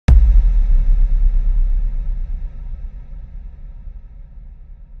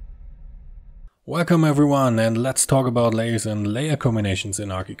Welcome everyone, and let's talk about layers and layer combinations in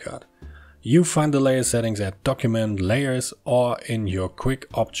Archicad. You find the layer settings at Document, Layers, or in your Quick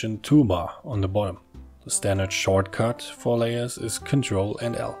Option toolbar on the bottom. The standard shortcut for layers is Ctrl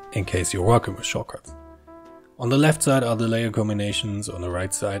and L, in case you're working with shortcuts. On the left side are the layer combinations, on the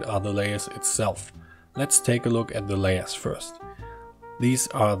right side are the layers itself. Let's take a look at the layers first. These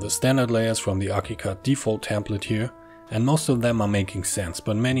are the standard layers from the Archicad default template here, and most of them are making sense,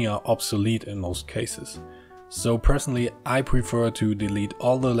 but many are obsolete in most cases. So personally, I prefer to delete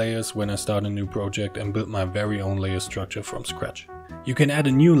all the layers when I start a new project and build my very own layer structure from scratch. You can add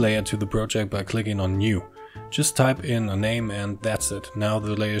a new layer to the project by clicking on New. Just type in a name and that's it. Now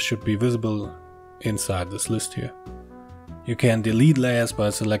the layer should be visible inside this list here. You can delete layers by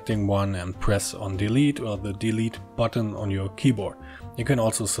selecting one and press on Delete or the Delete button on your keyboard. You can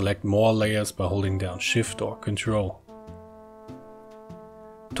also select more layers by holding down Shift or Control.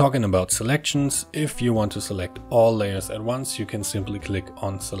 Talking about selections, if you want to select all layers at once, you can simply click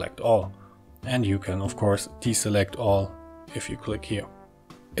on Select All. And you can of course deselect all if you click here.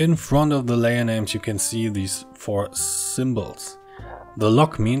 In front of the layer names you can see these 4 symbols. The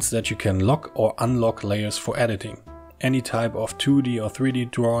lock means that you can lock or unlock layers for editing. Any type of 2D or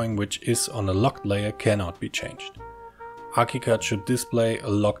 3D drawing which is on a locked layer cannot be changed. Archicad should display a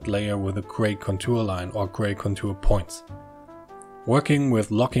locked layer with a gray contour line or gray contour points. Working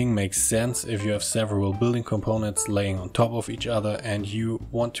with locking makes sense if you have several building components laying on top of each other and you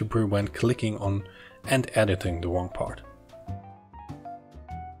want to prevent clicking on and editing the wrong part.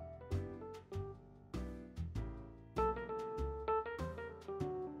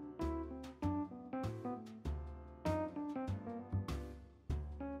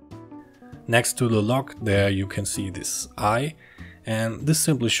 Next to the lock there you can see this eye, and this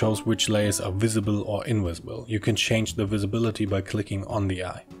simply shows which layers are visible or invisible. You can change the visibility by clicking on the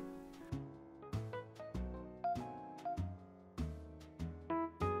eye.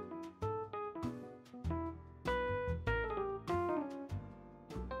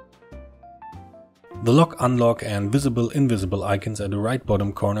 The lock, unlock and visible, invisible icons at the right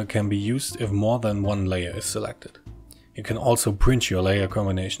bottom corner can be used if more than one layer is selected. You can also print your layer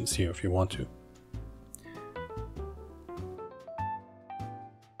combinations here if you want to.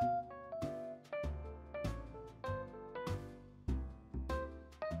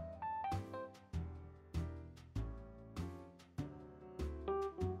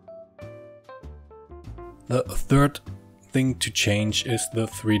 The third thing to change is the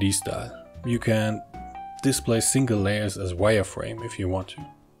 3D style. You can display single layers as wireframe if you want to.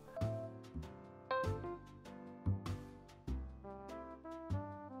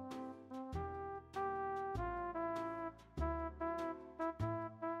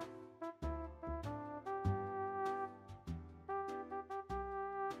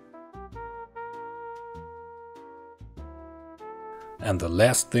 And the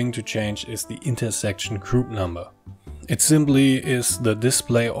last thing to change is the intersection group number. It simply is the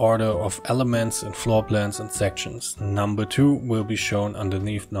display order of elements in floor plans and sections. Number 2 will be shown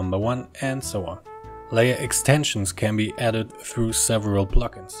underneath number 1 and so on. Layer extensions can be added through several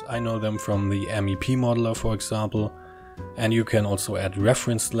plugins. I know them from the MEP modeler for example, and you can also add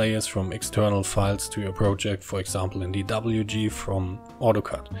reference layers from external files to your project, for example in DWG from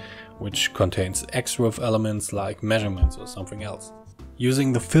AutoCAD, which contains XREF elements like measurements or something else.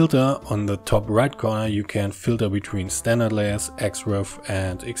 Using the filter on the top right corner you can filter between standard layers, XREF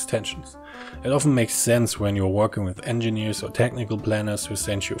and extensions. It often makes sense when you're working with engineers or technical planners who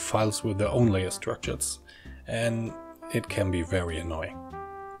send you files with their own layer structures, and it can be very annoying.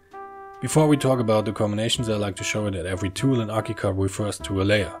 Before we talk about the combinations, I like to show you that every tool in Archicad refers to a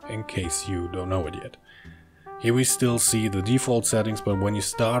layer, in case you don't know it yet. Here we still see the default settings, but when you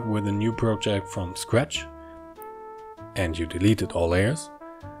start with a new project from scratch, and you deleted all layers,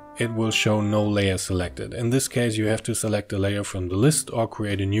 it will show no layer selected. In this case you have to select a layer from the list or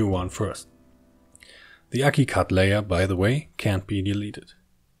create a new one first. The Archicad layer, by the way, can't be deleted.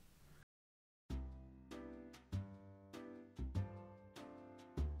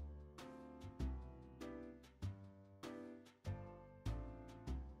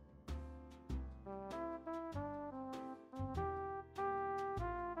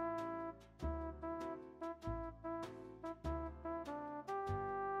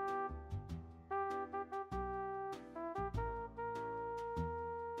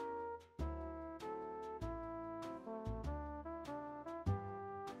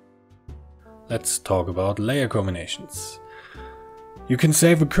 Let's talk about layer combinations. You can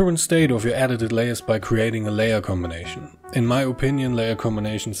save a current state of your edited layers by creating a layer combination. In my opinion, layer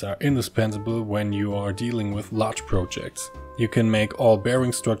combinations are indispensable when you are dealing with large projects. You can make all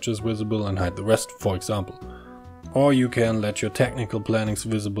bearing structures visible and hide the rest, for example. Or you can let your technical plannings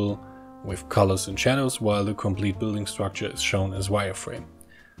visible with colors and shadows while the complete building structure is shown as wireframe.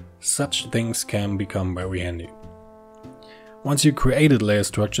 Such things can become very handy. Once you created layer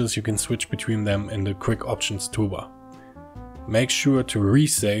structures, you can switch between them in the Quick Options toolbar. Make sure to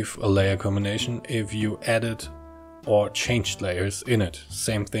resave a layer combination if you added or changed layers in it.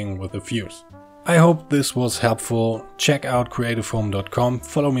 Same thing with the views. I hope this was helpful. Check out qreativehome.com,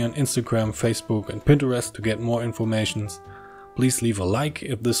 follow me on Instagram, Facebook and Pinterest to get more information. Please leave a like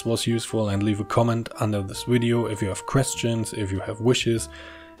if this was useful and leave a comment under this video if you have questions, if you have wishes,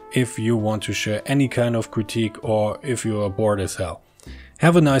 if you want to share any kind of critique or if you are bored as hell.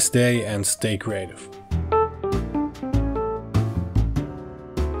 Have a nice day and stay creative.